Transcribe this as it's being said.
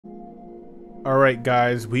Alright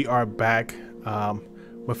guys, we are back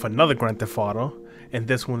with another Grand Theft Auto, and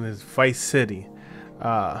this one is Vice City.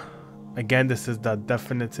 Again, this is the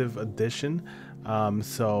definitive edition,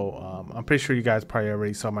 so I'm pretty sure you guys probably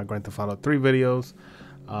already saw my Grand Theft Auto 3 videos,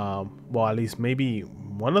 well, at least maybe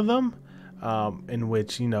one of them, in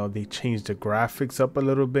which, you know, they changed the graphics up a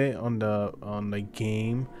little bit on the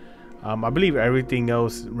game. I believe everything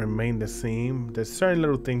else remained the same. There's certain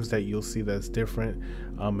little things that you'll see that's different,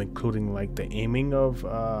 including like the aiming of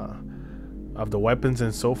the weapons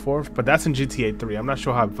and so forth. But that's in GTA 3. I'm not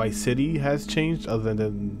sure how Vice City has changed other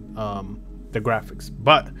than the graphics.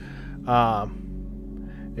 But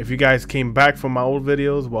if you guys came back from my old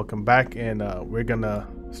videos, welcome back, and we're gonna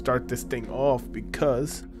start this thing off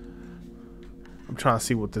because I'm trying to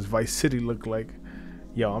see what this Vice City look like.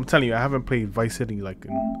 Yo, I'm telling you, I haven't played Vice City like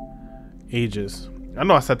in ages. I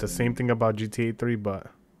know I said the same thing about GTA 3, but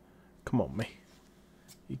come on, man,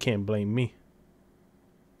 you can't blame me.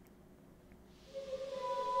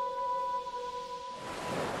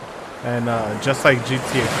 And just like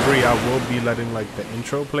GTA 3, I will be letting like the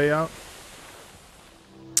intro play out.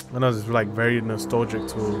 I know it's like very nostalgic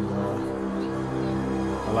to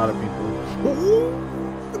a lot of people. Ooh,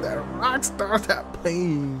 that Rockstar, that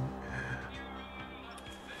plane.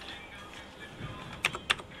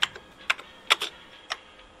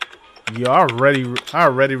 Yo, I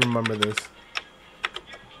already remember this.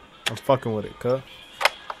 I'm fucking with it, cuz.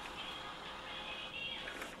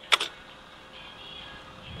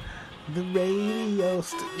 The radio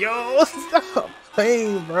yo, stop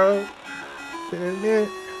playing, bro.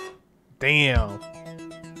 Damn.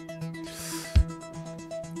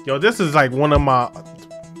 Yo, this is like one of my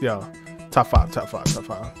top five.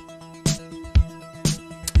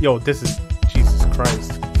 Yo, this is Jesus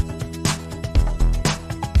Christ.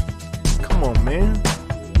 Come on, man.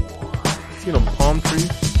 See them palm trees?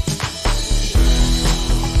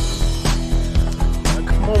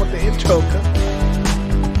 Come on with the intro, cuz.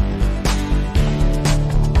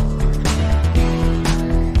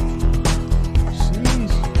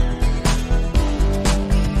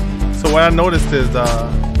 So what I noticed is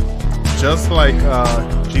just like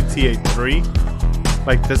GTA 3,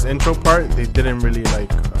 like this intro part, they didn't really like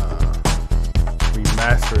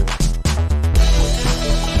remaster it.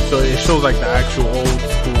 So it shows like the actual old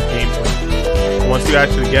school gameplay. Once you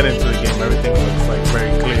actually get into the game, everything looks like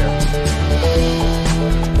very clear.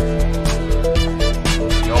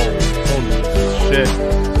 Yo, holy shit.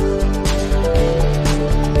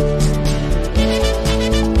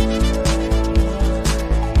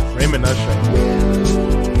 Raymond Usher.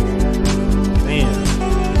 Man.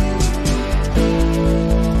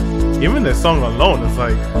 Even this song alone is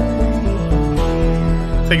like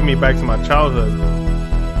taking me back to my childhood.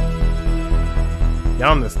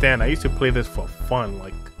 Y'all understand, I used to play this for fun,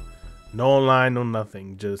 like no online, no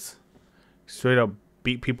nothing, just straight up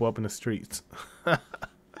beat people up in the streets.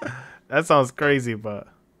 That sounds crazy, but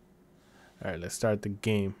alright, let's start the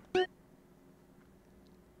game.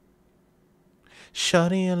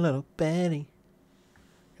 Shorty and little Betty.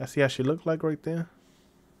 Y'all see how she looked like right there?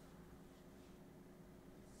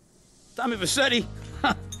 Tommy Vassetti?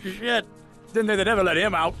 Shit. Didn't think they'd ever let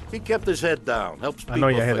him out. He kept his head down. Helps people I know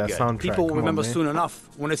you hear that forget. soundtrack. People will Come remember on, man. soon enough.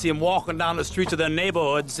 When they see him walking down the streets of their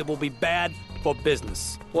neighborhoods, it will be bad for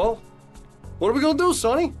business. Well, what are we gonna do,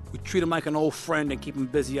 Sonny? We treat him like an old friend and keep him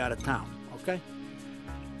busy out of town, okay?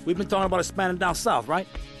 We've been talking about expanding down south, right?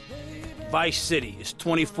 Vice City is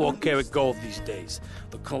 24 karat gold these days.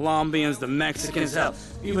 The Colombians, the Mexicans, hell,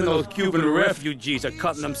 even those Cuban refugees are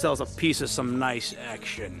cutting themselves a piece of some nice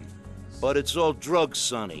action. But it's all drugs,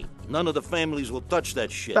 Sonny. None of the families will touch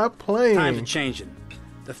that shit. Stop playing. Times are changing.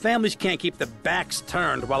 The families can't keep their backs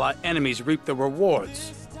turned while our enemies reap the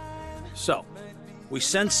rewards. So, we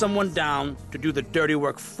send someone down to do the dirty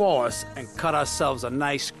work for us and cut ourselves a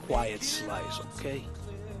nice, quiet slice, okay?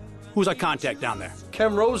 Who's our contact down there?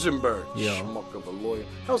 Ken Rosenberg. Yo. Schmuck of a lawyer.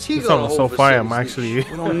 How's he This gonna song is hold so fire, I'm Vassetti's actually We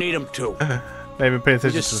don't need him to. not even paying We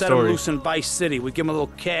attention just to the set him story. loose in Vice City. We give him a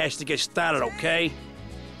little cash to get started, okay?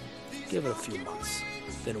 Give it a few months.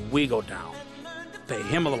 Then we go down. Pay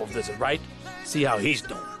him a little visit, right? See how he's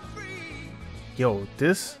doing. Yo,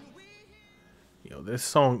 this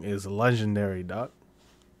song is legendary, doc.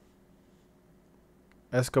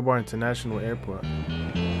 Escobar International Airport.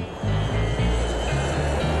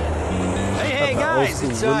 Hey guys,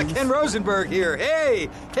 school it's Williams. Ken Rosenberg here. Hey,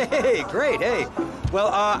 great, hey.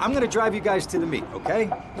 Well, I'm gonna drive you guys to the meet,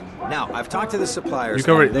 okay? Now, I've talked to the suppliers. You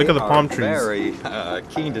can and look they at the are palm trees. Very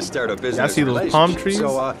keen to start a business see those palm relationship. trees?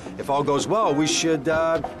 So, if all goes well, we should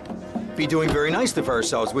be doing very nicely for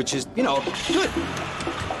ourselves, which is, you know, good.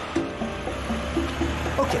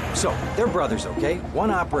 Okay, so they're brothers, okay? One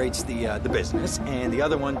operates the business, and the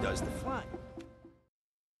other one does the flying.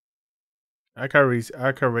 I can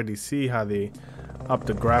already see how they up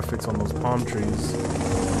the graphics on those palm trees.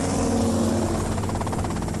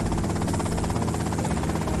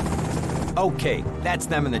 Okay, that's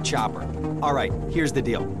them in the chopper. All right, here's the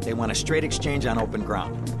deal. They want a straight exchange on open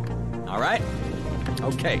ground. All right?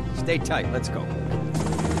 Okay, stay tight. Let's go.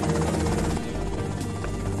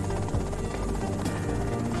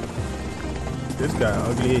 This guy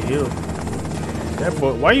ugly as hell. That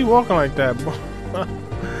boy, why you walking like that, boy?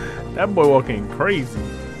 That boy walking crazy.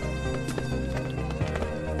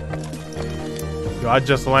 Yo, I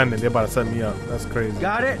just landed. They're about to set me up. That's crazy.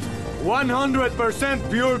 Got it? 100%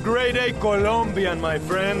 pure grade A Colombian, my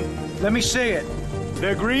friend. Let me see it.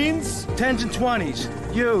 The greens? 10s and 20s.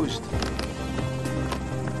 Used.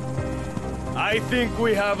 I think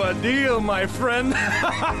we have a deal, my friend.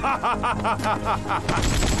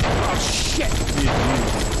 Oh, shit!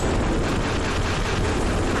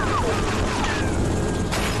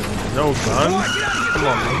 No guns? Come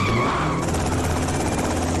on, man.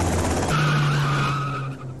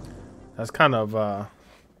 That's kind of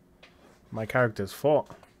my character's fault.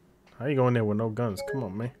 How you going there with no guns? Come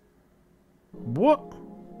on, man. What?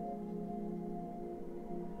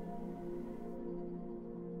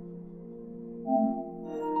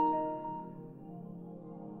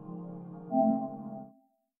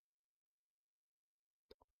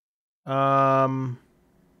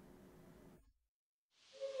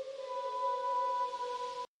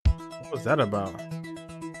 What was that about?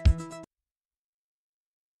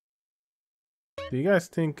 Do you guys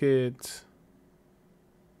think it's...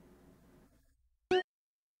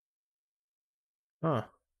 Huh.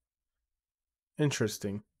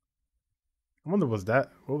 Interesting. I wonder what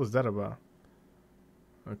was that about?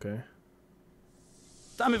 Okay.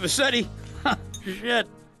 Tommy Vassetti. Shit.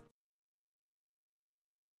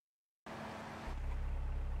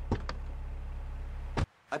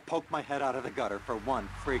 I poked my head out of the gutter for 1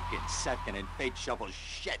 freaking second, and fate shovels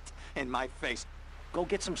shit in my face. Go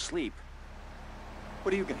get some sleep.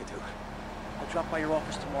 What are you gonna do? I'll drop by your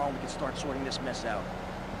office tomorrow and we can start sorting this mess out.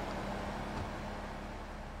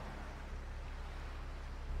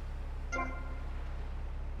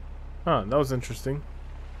 Huh, that was interesting.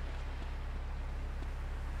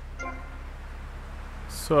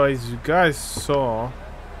 So as you guys saw,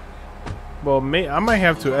 well, I might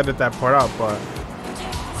have to edit that part out, but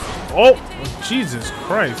oh, Jesus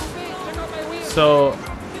Christ! So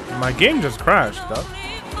my game just crashed up,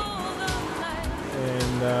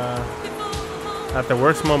 and at the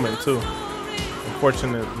worst moment too.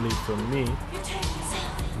 Unfortunately for me.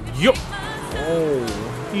 Yup.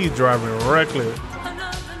 Oh, he's driving reckless.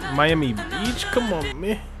 Miami Beach, come on,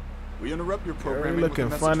 man. We interrupt your programming. Looking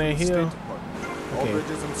fun in here. All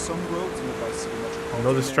bridges and some roads in the Vice City metropolitan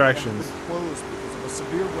No distractions. area closed because of a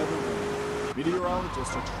severe weather warning.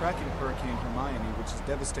 Meteorologists are tracking Hurricane Hermione, which has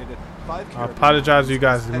devastated 5 I apologize, you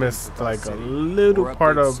guys missed like a little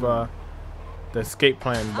part of the escape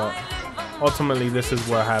plan, but ultimately this is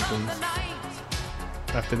what happens.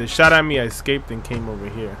 After they shot at me, I escaped and came over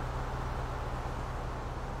here.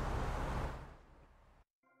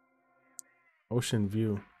 Ocean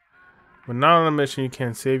view. When not on a mission, you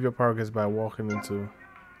can save your progress by walking into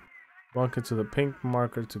the pink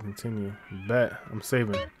marker to continue. Bet. I'm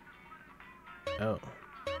saving. Oh.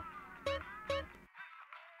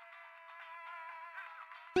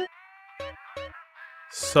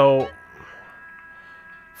 So,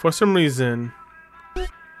 for some reason,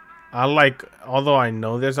 although I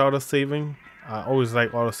know there's auto-saving, I always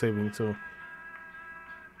like auto-saving too.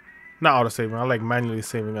 Not auto-saving, I like manually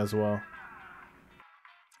saving as well.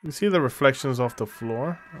 You see the reflections off the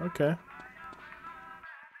floor? Okay.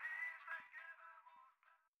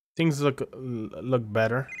 Things look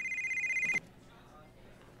better.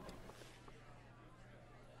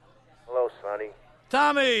 Hello, Sonny.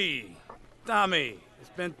 Tommy! Tommy, it's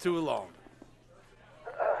been too long.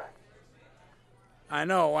 I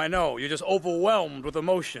know. You're just overwhelmed with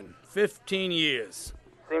emotion. 15 years.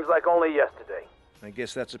 Seems like only yesterday. I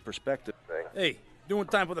guess that's a perspective thing. Hey, doing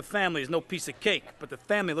time for the family is no piece of cake, but the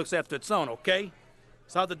family looks after its own, okay?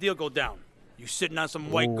 So how'd the deal go down? You sitting on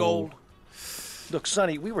some white gold? Look,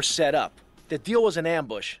 Sonny, we were set up. The deal was an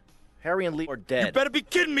ambush. Harry and Lee are dead. You better be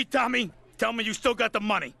kidding me, Tommy! Tell me you still got the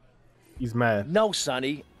money. He's mad. No,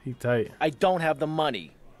 Sonny. He tight. I don't have the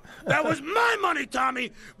money. That was my money,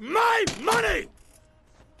 Tommy! My money!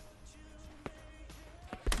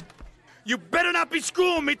 You better not be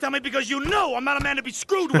screwing me, Tommy, because you know I'm not a man to be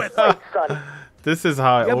screwed with. Sonny, This is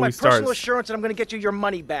how it You have my always personal starts. assurance that I'm gonna get you your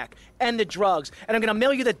money back and the drugs, and I'm gonna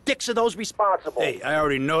mail you the dicks of those responsible. Hey, I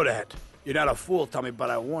already know that. You're not a fool, Tommy, but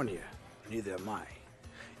I warn you. Neither am I.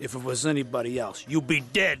 If it was anybody else, you'd be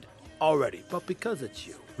dead already. But because it's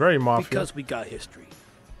you, Very mafia. because we got history,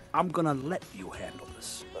 I'm gonna let you handle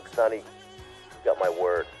this. Look, Sonny, you got my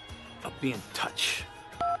word. I'll be in touch.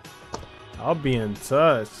 I'll be in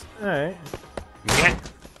touch. All right.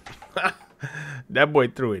 That boy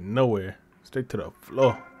threw it nowhere. Straight to the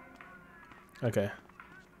floor. Okay.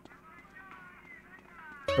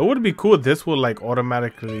 It would be cool if this would like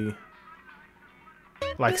automatically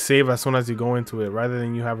like save as soon as you go into it rather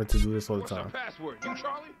than you having to do this all the time. Password. You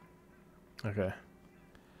Charlie? Okay.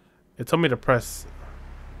 It told me to press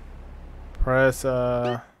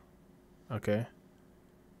okay.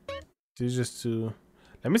 This is just to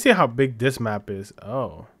let me see how big this map is.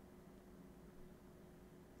 Oh.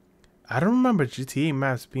 I don't remember GTA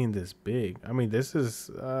maps being this big. I mean, this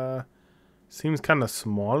is seems kind of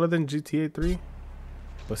smaller than GTA 3,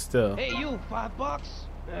 but still. Hey, you, $5?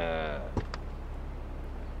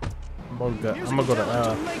 I'm gonna go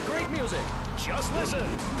to Make great music. Just listen.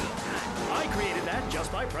 I created that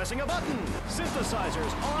just by pressing a button.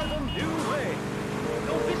 Synthesizers are the new way.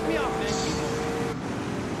 Don't piss me off, man.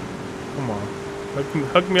 Come on.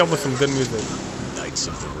 Hook me up with some good music. Knights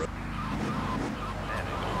of the Road.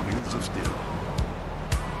 Wheels of Steel.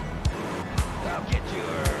 I'll get you.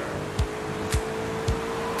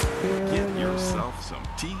 Get yourself some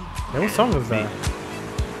tea. Yeah, what song is that?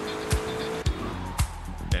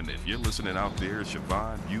 And if you're listening out there,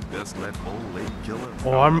 Siobhan, you best let old lady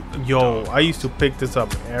killer. I used to pick this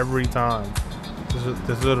up every time.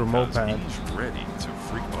 This little remote pad. He's ready to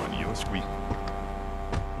freak on your squeak.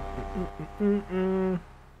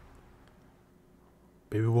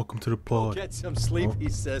 Baby, welcome to the pod. Get some sleep, he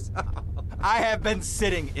says. I have been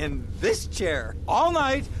sitting in this chair all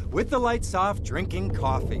night with the lights off, drinking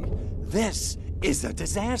coffee. This is a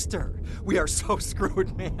disaster. We are so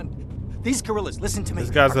screwed, man. These gorillas, listen to me.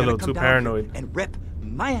 This guy's are a little gonna too come down here paranoid. and rip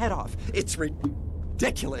my head off. It's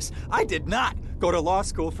ridiculous. I did not go to law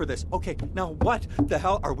school for this. Okay, now what the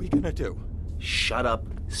hell are we gonna do? Shut up,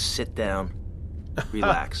 sit down,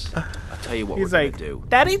 relax. I'll tell you what He's we're like, gonna do.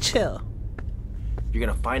 Daddy, chill. You're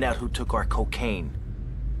gonna find out who took our cocaine,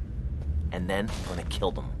 and then we're gonna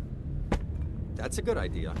kill them. That's a good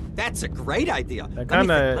idea. That's a great idea. That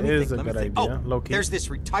kinda is a good idea, Oh, low-key. there's this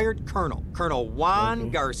retired colonel, Colonel Juan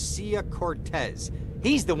Low-key. Garcia Cortez.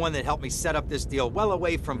 He's the one that helped me set up this deal well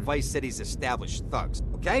away from Vice City's established thugs,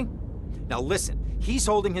 okay? Now listen, he's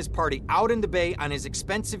holding his party out in the bay on his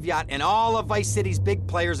expensive yacht, and all of Vice City's big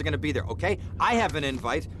players are gonna be there, okay? I have an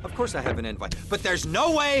invite. Of course I have an invite. But there's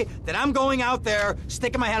no way that I'm going out there,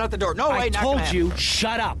 sticking my head out the door. No way, I not told gonna you, happen.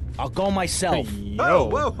 shut up. I'll go myself. Yo.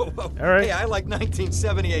 Whoa. All right. Hey, I like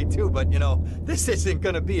 1978 too, but you know, this isn't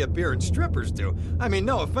gonna be a beer and strippers do. I mean,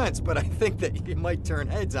 no offense, but I think that you might turn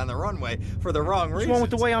heads on the runway for the wrong reasons. What's wrong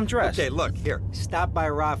with the way I'm dressed? Okay, look, here, stop by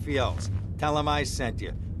Raphael's. Tell him I sent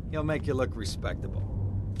you. He'll make you look respectable.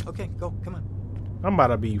 Okay, go, come on. I'm about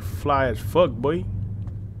to be fly as fuck, boy.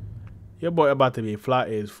 Your boy about to be fly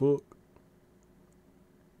as fuck. Who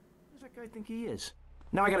does that guy think he is?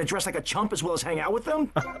 Now I gotta dress like a chump as well as hang out with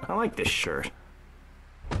them? I like this shirt.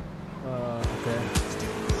 Okay.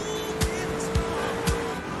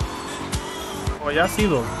 Oh, y'all see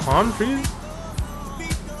those palm trees?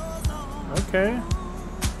 Okay.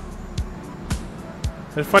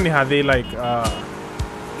 It's funny how they like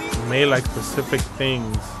made like specific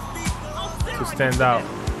things to stand out.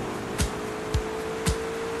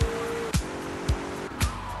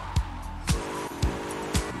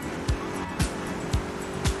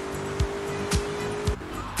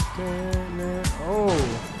 Oh,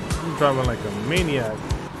 I'm driving like a maniac.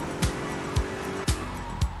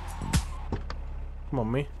 Come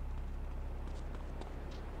on, me.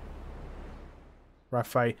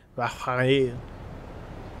 Raphael.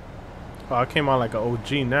 Oh, I came on like an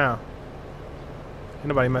OG now. Ain't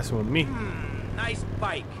nobody messing with me. Nice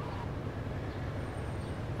bike.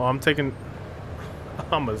 Oh, I'm taking.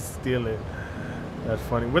 I'ma steal it. That's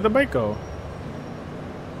funny. Where'd the bike go?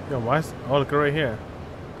 Yo, why is. Oh, look right here.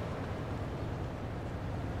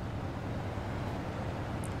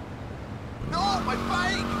 No, my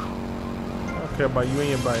bike! I don't care about you and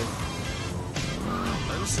your bike.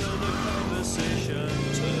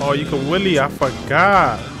 Oh, you can wheelie. I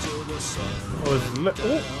forgot. Oh, it's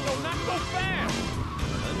oh.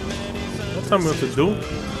 Don't tell me what to do.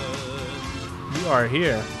 You are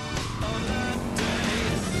here.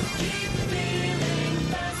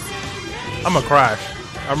 I'm a crash.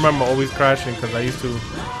 I remember always crashing because I used to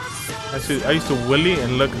wheelie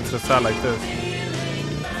and look to the side like this.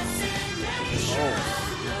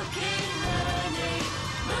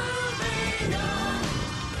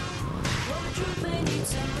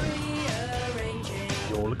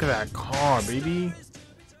 Yo, look at that car, baby.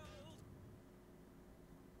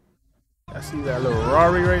 I see that little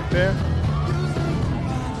Rari right there.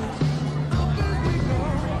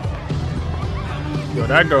 Yo,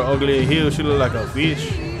 that girl ugly in heels. She look like a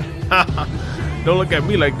fish. Don't look at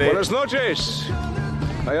me like that. Buenas noches.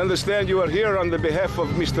 I understand you are here on the behalf of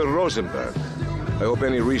Mr. Rosenberg. I hope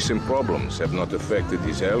any recent problems have not affected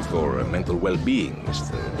his health or mental well-being,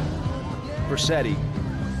 Mr. Versetti.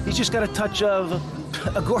 He's just got a touch of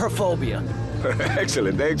agoraphobia.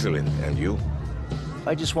 Excellent, excellent. And you?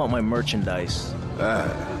 I just want my merchandise.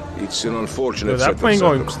 It's an unfortunate that plane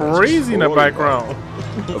going crazy in the background.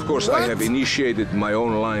 Of course, I have initiated my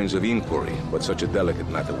own lines of inquiry, but such a delicate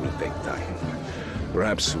matter will take time.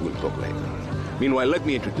 Perhaps we'll talk later. Meanwhile, let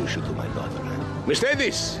me introduce you to my daughter. Miss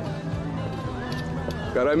Edis!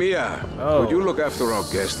 Cara mia, would you look after our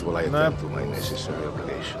guest while I attend to my necessary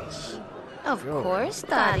obligations? Of course,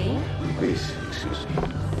 Daddy. Please, excuse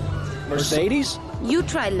me. Mercedes? You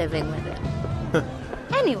try living with it.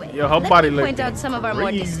 Anyway, Yo, her let body me point looking out some of our more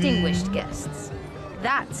crazy. distinguished guests.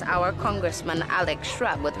 That's our Congressman Alex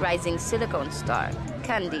Shrub with Rising Silicone Star,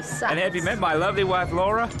 Candy Sachs. And have you met my lovely wife,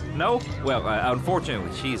 Laura? No? Well,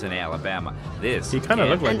 unfortunately, she's in Alabama. This. He kind of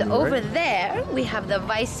looked like And me, over right? there, we have the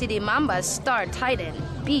Vice City Mamba's star titan,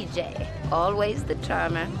 BJ. Always the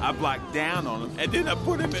charmer. I blocked down on him, and then I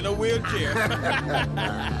put him in a wheelchair.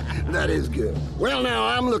 That is good. Well, now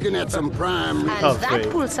I'm looking at some prime... And that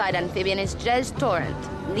poolside amphibian is Jez Torrent,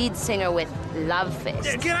 lead singer with Love Fist.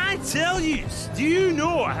 Yeah, can I tell you? Do you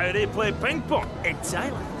know how they play ping pong in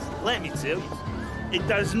Thailand? Let me tell you. It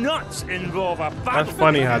does not involve a That's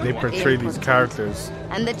funny how they portray these characters.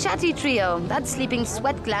 And the chatty trio, that sleeping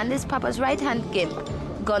sweat gland is Papa's right-hand gimp,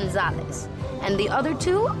 Gonzalez. And the other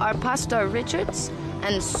two are Pastor Richards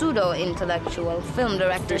and pseudo-intellectual film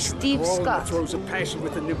director Steve Scott. Throws a passion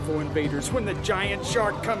with the Nympho invaders when the giant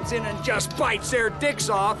shark comes in and just bites their dicks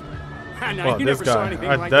off. And Oh, you this never saw guy. anything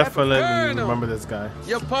I like definitely that. remember this guy.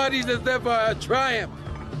 Your party's as ever a triumph.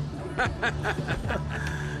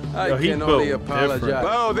 I Yo, he can built only apologize. different.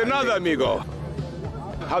 Oh, de nada, amigo.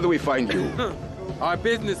 How do we find you? Our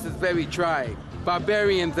business is very trying.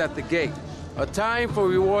 Barbarians at the gate. A time for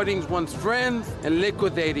rewarding one's friends and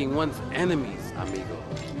liquidating one's enemies, amigo.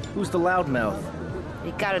 Who's the loudmouth?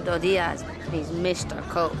 Ricardo Diaz. He's Mr.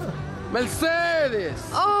 Cove. Mercedes!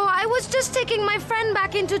 Oh, I was just taking my friend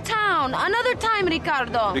back into town. Another time,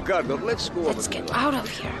 Ricardo. Ricardo, let's go. Let's get out of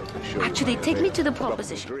here. Actually, take me to the pole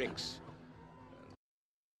position. Drinks.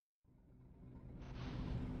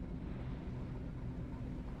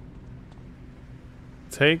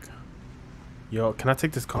 Take. Yo, can I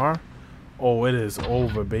take this car? Oh, it is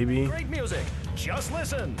over, baby. Great music. Just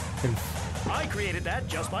listen. I created that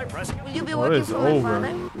just by pressing. Will you be Oh, working it's for my over.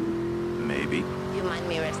 father? Maybe. You mind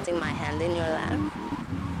me resting my hand in your lap?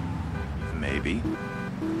 Maybe.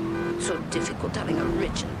 So difficult having a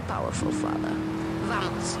rich and powerful father.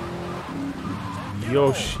 Vamos.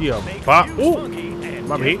 Yo, she a bop. Ooh,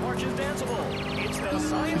 my bad.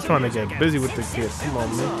 He's trying to get busy with the kid. Come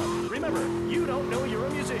on, man. Remember, you don't know you're a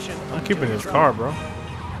musician. I'm keeping his car, bro,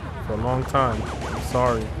 for a long time. I'm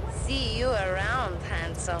sorry. See you around,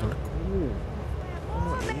 handsome. Ooh.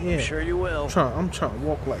 Oh, yeah. Sure you will. I'm trying to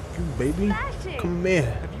walk like you, baby. Come here.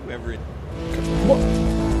 Have you ever... What?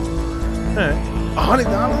 Hey,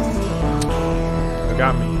 $100? You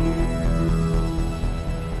got me.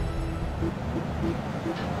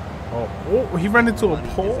 Oh, he ran into a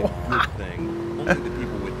pole.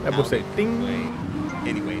 That boy say ding.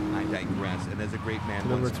 Anyway, I digress. And as a great man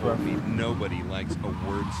once told me, nobody likes a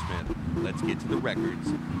wordsmith. Let's get to the records.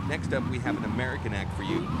 Next up, we have an American act for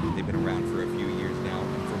you. They've been around for a few years now.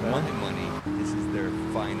 And for my money, this is their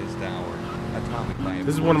finest hour. Atomic by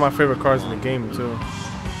This is one of my favorite cars in the game, too.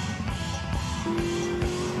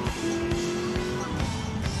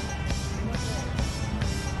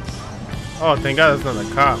 Oh, thank God that's not a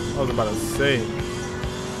cop. I was about to say.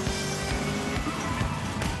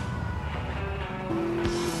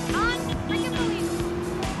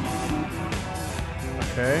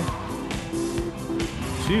 Okay.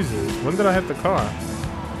 Jesus, when did I hit the car?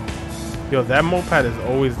 Yo, that moped is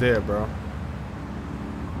always there, bro.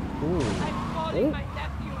 Ooh. Ooh.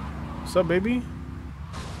 What's up, baby?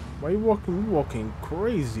 Why you walking? You walking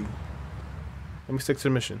crazy. Let me stick to the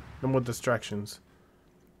mission. No more distractions.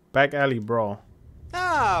 Back alley brawl.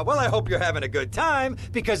 Ah, well, I hope you're having a good time,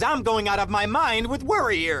 because I'm going out of my mind with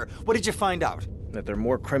worry here. What did you find out? That there are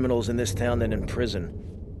more criminals in this town than in prison.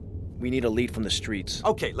 We need a lead from the streets.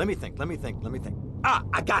 Okay, let me think. Ah,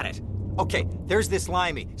 I got it. Okay, there's this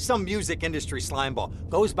limey, some music industry slimeball.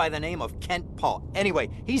 Goes by the name of Kent Paul. Anyway,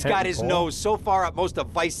 he's got his nose so far up most of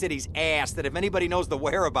Vice City's ass that if anybody knows the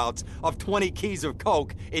whereabouts of 20 keys of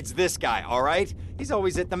coke, it's this guy, all right? He's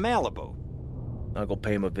always at the Malibu. I'll go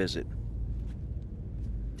pay him a visit.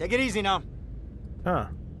 Take it easy now. Huh.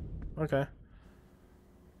 Okay.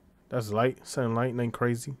 That's light. Something light, nothing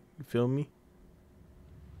crazy. You feel me?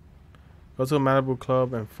 Go to a Malibu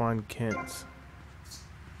club and find Kent.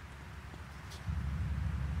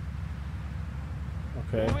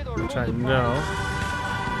 Okay, which I know.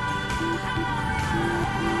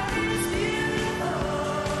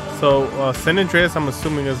 So, San Andreas, I'm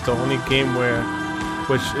assuming, is the only game where,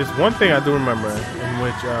 which is one thing I do remember, in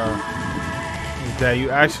which that you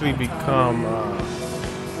actually become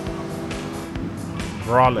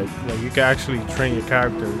brolic. Like you can actually train your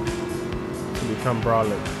character to become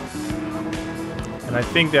brolic, and I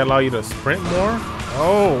think they allow you to sprint more.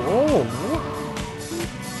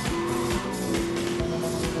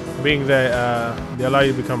 Being that they allow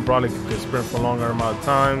you to become brolic, you can sprint for longer amount of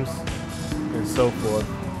times and so forth.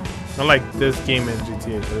 Unlike this game in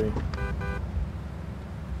GTA 3.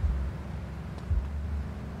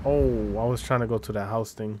 Oh, I was trying to go to that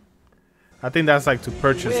house thing. I think that's like to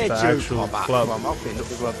purchase the actual club. I've been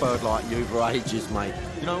looking for a bird like you for ages, mate.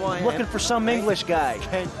 You know why? Looking for some English guy.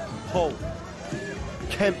 Kent Paul.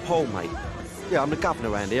 Kent Paul, mate. Yeah, I'm the governor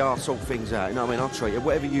around here. I'll sort things out. You know what I mean? I'll treat you.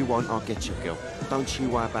 Whatever you want, I'll get you, girl. Don't you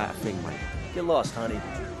worry about a thing, mate. Get lost, honey.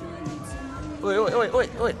 Wait.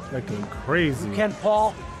 Looking crazy. Ken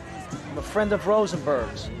Paul. I'm a friend of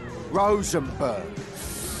Rosenberg's. Rosenberg.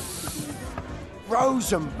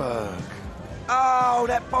 Oh,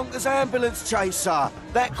 that bonkers ambulance chaser.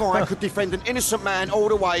 That guy could defend an innocent man all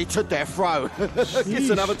the way to death row. Get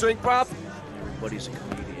another drink, bruv. Everybody's a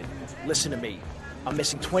comedian. Listen to me. I'm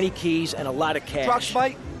missing 20 keys and a lot of cash. Drugs,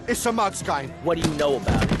 mate? It's a mug's game. What do you know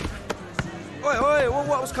about it? Well,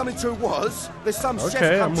 what I was coming to was, there's some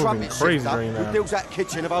chef come trumpet shifter who builds that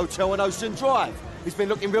kitchen of Hotel on Ocean Drive. He's been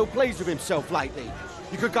looking real pleased with himself lately.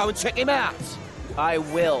 You could go and check him out. I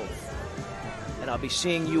will. And I'll be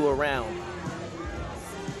seeing you around.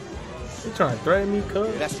 You trying to threaten me, cuz?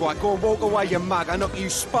 Yeah, that's right. Go and walk away, you mug. I knock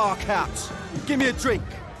you spark out. Give me a drink.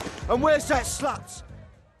 And where's that slut?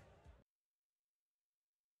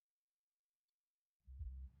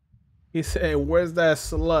 He said, where's that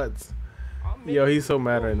slut? Yo, he's so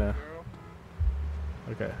mad right now.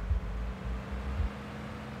 Okay.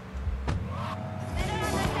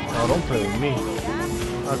 Oh, don't play with me.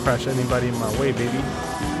 I'll crash anybody in my way, baby.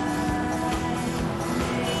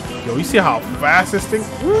 Yo, you see how fast this thing?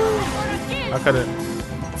 I couldn't.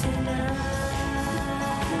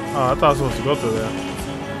 Oh, I thought I was supposed to go through there.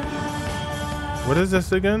 What is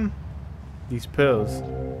this again? These pills.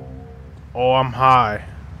 Oh, I'm high.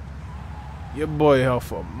 Your boy hell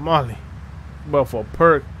for Molly. Well, for a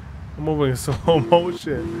perk. I'm moving in slow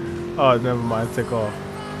motion. Oh, never mind. Take off.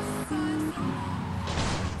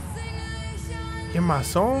 Get my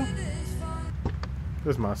song?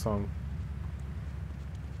 This is my song.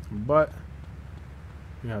 But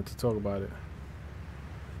you have to talk about it.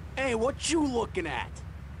 Hey, what you looking at?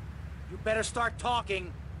 You better start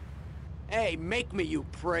talking. Hey, make me, you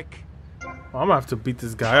prick. I'm gonna have to beat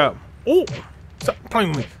this guy up. Oh, stop playing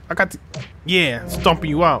with me. I got to, yeah, stomping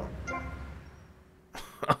you out.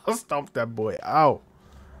 I'll stomp that boy out.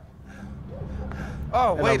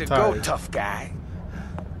 Oh, way to go, tough guy.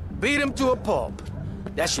 Beat him to a pulp.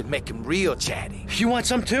 That should make him real chatty. You want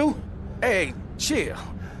some too? Hey, chill.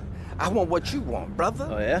 I want what you want, brother.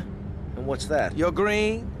 Oh, yeah? And what's that? Your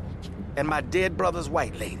green and my dead brother's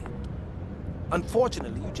white lady.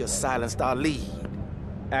 Unfortunately, you just silenced our lead.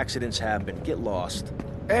 Accidents happen. Get lost.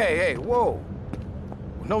 Hey, whoa.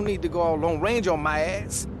 No need to go all Lone Ranger on my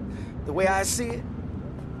ass. The way I see it,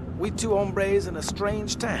 we two hombres in a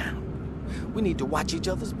strange town. We need to watch each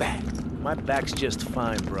other's back. My back's just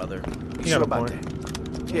fine, brother. You sure about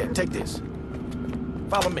that? Here, take this.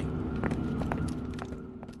 Follow me.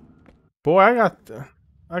 Boy,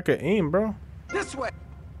 I can aim, bro. This way.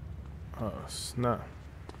 Oh, snap.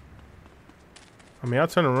 I mean, I'll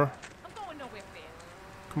turn around. I'm going nowhere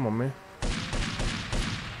fast. Come on, man.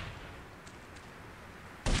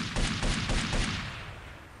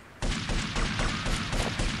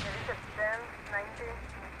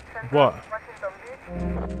 What?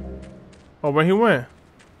 Oh, where he went?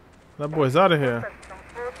 That boy's out of here.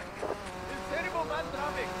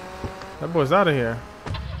 That boy's out of here.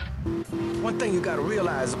 One thing you gotta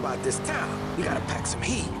realize about this town, you gotta pack some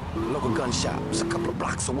heat. Local gun shop's a couple of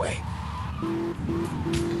blocks away.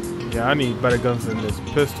 Yeah, I need better guns than this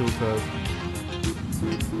pistol, cause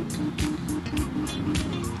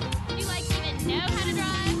Know how to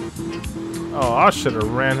drive? Oh, I should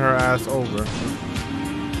have ran her ass over.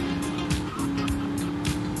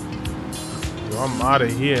 Yo, I'm out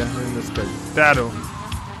of here in this cadado.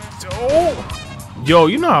 Oh! Yo,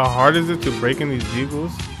 you know how hard is it to break in these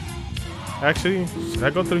vehicles? Actually, should I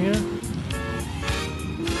go through here?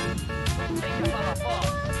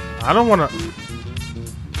 I don't want to.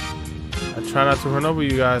 I try not to run over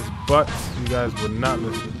you guys, but you guys would not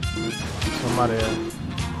listen. So I'm out of here.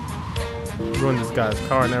 Ruin this guy's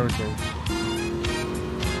car and everything.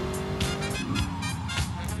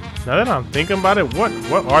 Now that I'm thinking about it, what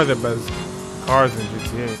are the best cars in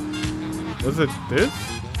GTA? Was it this?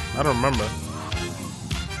 I don't remember.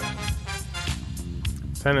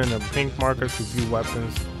 Sending the pink marker to view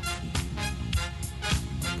weapons.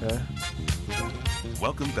 Okay.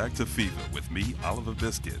 Welcome back to FIFA with me, Oliver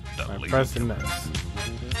Biscuit, the lady press the killer. next.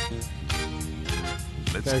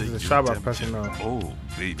 Let's There's take a your shot by pressing temperature. no. Oh,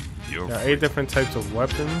 baby, you're There are free. 8 different types of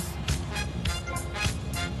weapons.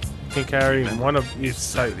 You can carry one of each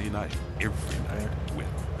type. Saturday night, every night, with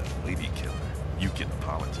the lady killer. You can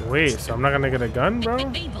apologize. Wait, so I'm not gonna get a gun, bro?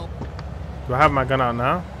 Do I have my gun out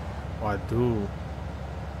now? Oh, I do.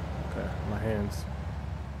 Okay, my hands.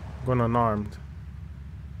 I'm going unarmed.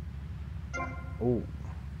 Oh.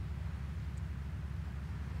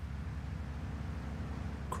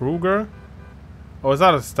 Kruger? Oh, it's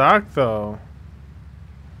out of stock though.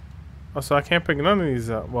 Oh, so I can't pick none of these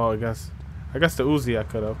up. Well, I guess the Uzi I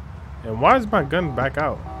could have. And why is my gun back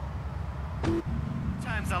out?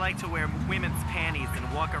 Sometimes I like to wear women's panties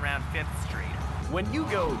and walk around 5th Street. When you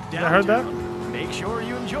go I heard that? downtown, make sure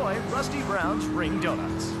you enjoy Rusty Brown's Ring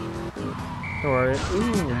Donuts. Don't worry.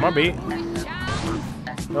 Ooh, my bad.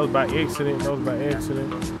 That was by accident. That was by accident.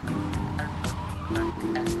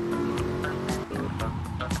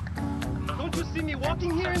 Don't you see me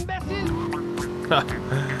walking here, imbecile?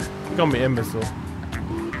 You're gonna be imbecile.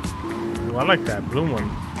 Ooh, I like that blue one.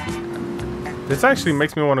 This actually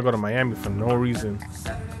makes me want to go to Miami for no reason.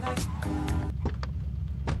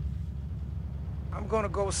 I'm gonna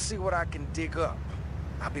go see what I can dig up.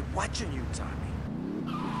 I'll be watching you, Tommy.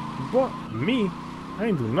 What? Me? I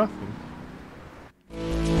ain't do nothing.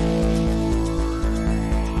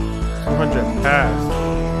 200 pass.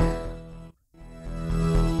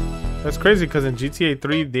 That's crazy because in GTA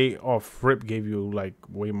 3 they off rip gave you like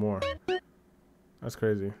way more. That's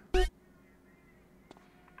crazy.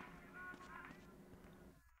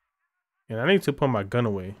 And I need to put my gun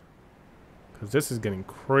away because this is getting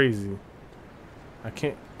crazy. I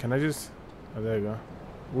can't. Can I just? Oh, there you go.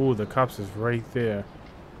 Ooh, the cops is right there.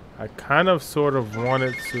 I kind of sort of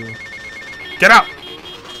wanted to get out.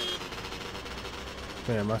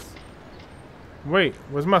 Damn, wait,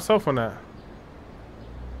 where's my cell phone at?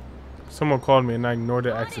 Someone called me and I ignored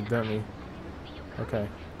it accidentally. Okay.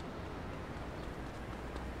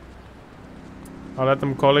 I'll let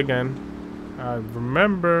them call again. I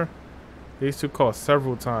remember they used to call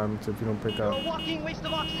several times if you don't pick up. You're a walking waste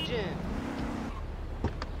of oxygen.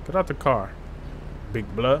 Get out the car, big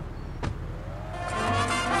blood.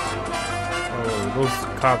 Oh, those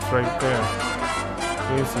cops right there.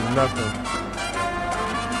 They ain't see nothing.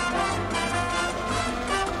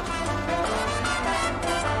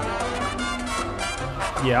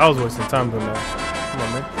 Yeah, I was wasting time doing that. Come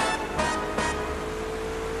on, man.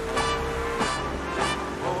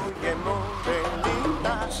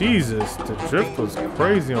 Jesus, the drift was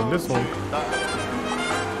crazy on this one.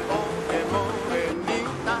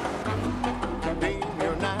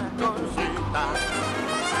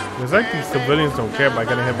 It's like these civilians don't care about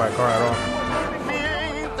getting hit by a car at all.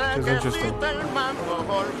 It's interesting.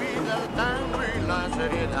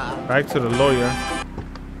 Back to the lawyer.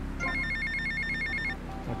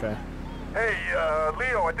 Okay. Hey,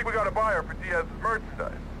 Leo, I think we got a buyer for Diaz's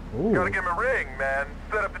merchandise. Ooh. You gotta give him a ring, man.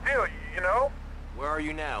 Set up the deal, you know? Where are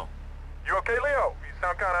you now? You okay, Leo? You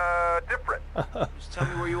sound kinda different. Just tell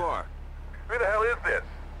me where you are. Who the hell is this?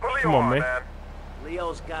 Put Leo Come on, man.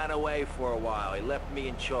 Leo's gone away for a while. He left me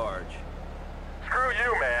in charge. Screw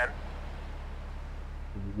you, man.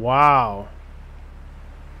 Wow.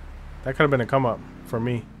 That could have been a come up for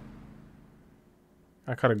me.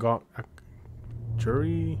 I could have got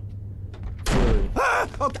jury.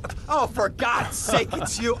 Oh, for God's sake,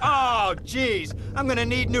 it's you. Oh, jeez. I'm gonna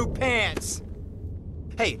need new pants.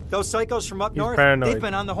 Hey, those psychos from up north, paranoid. they've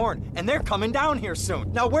been on the horn, and they're coming down here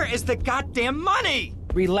soon. Now, where is the goddamn money?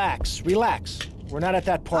 Relax, relax. We're not at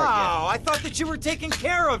that part yet. Oh, I thought that you were taking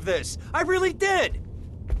care of this. I really did.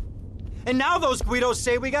 And now those Guidos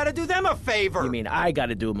say we gotta do them a favor. You mean I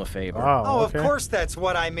gotta do him a favor? Oh, of course that's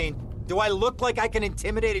what I mean. Do I look like I can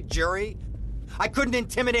intimidate a jury? I couldn't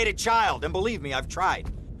intimidate a child, and believe me, I've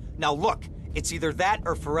tried. Now look, It's either that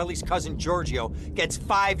or Forelli's cousin Giorgio gets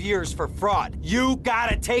 5 years for fraud. You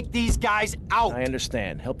gotta take these guys out. I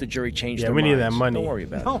understand. Help the jury change their we minds. need that money. Don't worry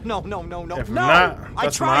about it. No. If no. not, I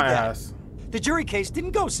that's tried my that. ass. The jury case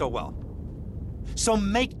didn't go so well. So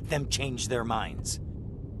make them change their minds.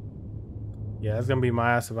 Yeah, it's gonna be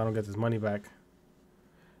my ass if I don't get this money back.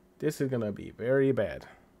 This is gonna be very bad.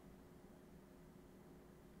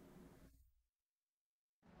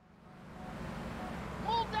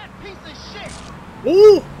 Move that piece of shit!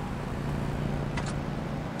 Ooh!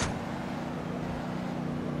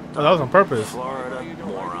 Oh, that was on purpose. Florida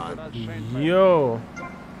moron. Yo,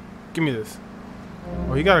 give me this.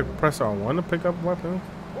 Oh, you gotta press R1 to pick up weapons.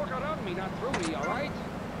 Work around me, not through me, all right?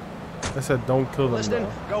 I said don't kill them. Listen,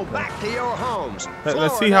 though. go back to your homes.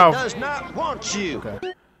 Let's see how. Does not want you.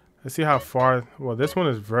 Okay. Let's see how far. Well, this one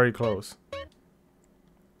is very close.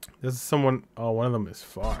 This is someone. Oh, one of them is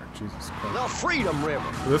far. Jesus Christ. The Freedom River.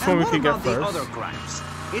 So this one we can get The first. other crimes.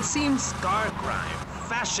 It seems car crime,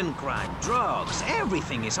 fashion crime, drugs,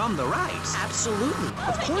 everything is on the rise. Absolutely.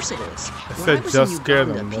 Of course it is. I said just scare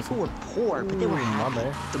them. People were poor, but they were happy.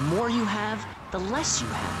 bad. The more you have, the less you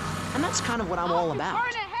have. And that's kind of what I'm all about.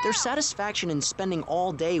 There's satisfaction in spending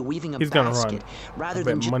all day weaving a He's gonna basket run. rather I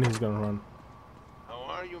than bet just money's gonna run. How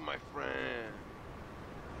are you, my friend?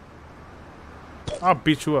 I'll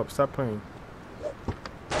beat you up. Stop playing.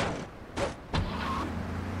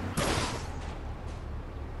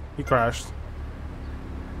 He crashed.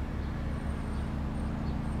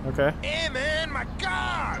 Okay. Hey, man, my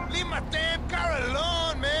car! Leave my damn car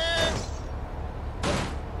alone, man!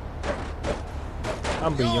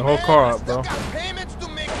 I'm beating your whole car up, bro. Got payments to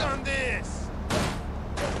make on this!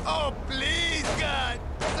 Oh, please, God!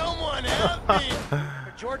 Someone help me!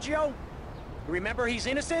 Giorgio, you remember he's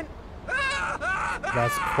innocent?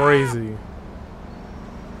 That's crazy.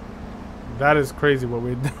 That is crazy what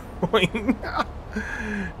we're doing.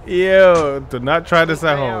 Yo, do not try this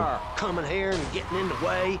at home. Coming here and getting in the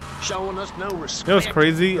way, showing us no respect. You know what's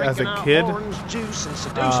crazy? As a kid, juice and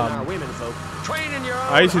seducing our women folk. Training your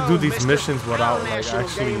I used to do own these mister. missions without Our like national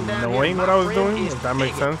actually game down knowing here, what I my was friend, doing. is If that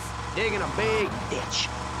makes digging. sense. Digging a big ditch.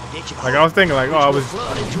 A ditch of Like I was thinking, like, oh, I which was. will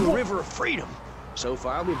flood into a river of freedom. So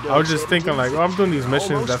far, we've done I was just thinking, like, oh, I'm doing these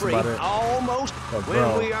missions. almost That's free, about it. Almost. But When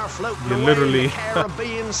bro, we are floating you're away literally in the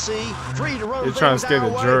Caribbean Sea, free to run you're trying to things scare the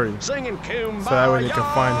our way, jury, singing so that way they can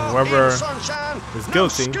find whoever in sunshine, is no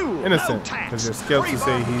guilty school, innocent, no tax, because you're scared free to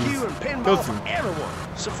say barbecue he's and pinball guilty. for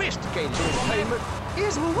everyone. Sophisticated entertainment.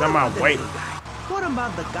 Yes, well, Not what my about the weight. new guy? What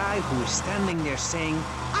about the guy who is standing there saying,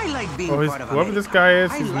 I like being Oh, part of whoever America. this guy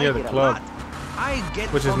is, I he's like near the it a club, lot. I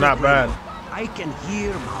get which is from not the bad. radio. I can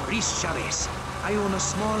hear Maurice Chavez. I own a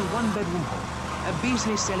small one-bedroom home, a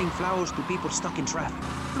business selling flowers to people stuck in traffic.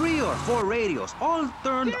 3 or 4 radios, all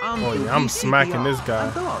turned on. Oh to yeah, I'm smacking VCR. this guy.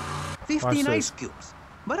 A dog, Watch 15 this. ice cubes.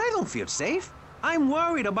 But I don't feel safe. I'm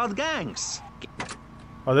worried about gangs.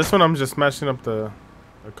 Oh, this one I'm just smashing up the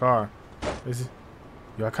car.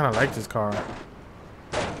 Yo, I kind of like this car.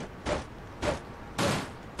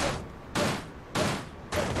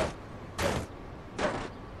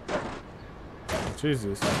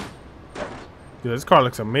 Jesus. Dude, this car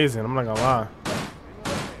looks amazing. I'm not gonna lie.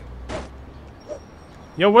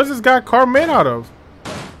 Yo, what's this guy car made out of?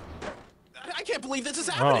 I can't believe this is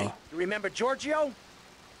happening. You remember Giorgio?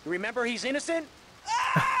 You remember he's innocent?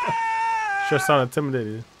 Sure sound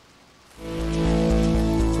intimidated.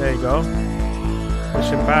 There you go.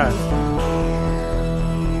 Mission passed.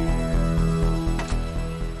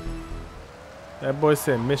 That boy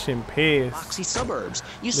said mission passed. Foxy suburbs.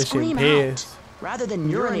 You Mission scream passed. out rather than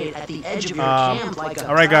urinate at the edge of your camp like a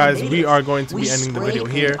Alright guys, proud we native. are going to We be ending the spray video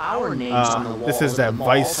paint here. our names on the This walls is of at the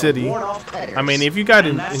Vice malls to City. ward off predators. I mean, if you guys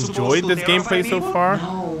And that's enjoyed supposed this to gameplay terrify so people? far,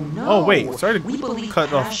 No, oh wait, sorry we to believe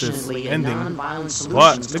cut off this passionately in ending, nonviolent but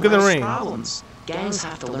solutions look to at the life's ring. problems. Gangs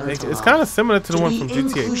have to learn to It's love. kind of similar to the To one be from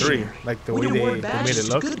GTA 3, inclusionary. like the We way don't they award made badges it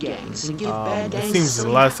to look. good gangs and give bad It gangs seems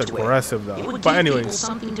silly less afterward. aggressive It though. would But give people anyways,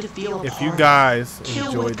 something to feel if you part of. guys Kill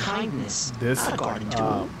with enjoyed kindness, this not a garden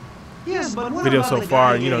tool. Yes, but what video about so the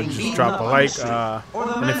far, guy you know, getting just beaten drop up a on like. the street? Or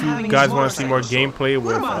the And man if you having guys his want to see more motorcycle gameplay What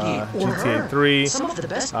with about you? Or GTA her? 3, Some of the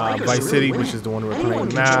best bikers Vice are City, really which women. is the one we're Anyone playing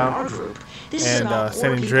can join our now, group. This is and about San poor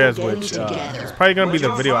people Andreas, getting which together. is probably going to be the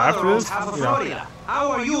But video your after father this. owns half of You know, Florida.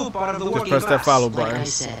 How are you part of the just working press that class? follow Like button. I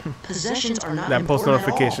said, possessions are not That post important at all.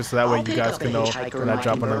 notification so that way I'll you pick guys up can a know hitchhiker when I in my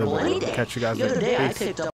drop another convertible video. any day. Catch you guys The other later. day I Peace. picked up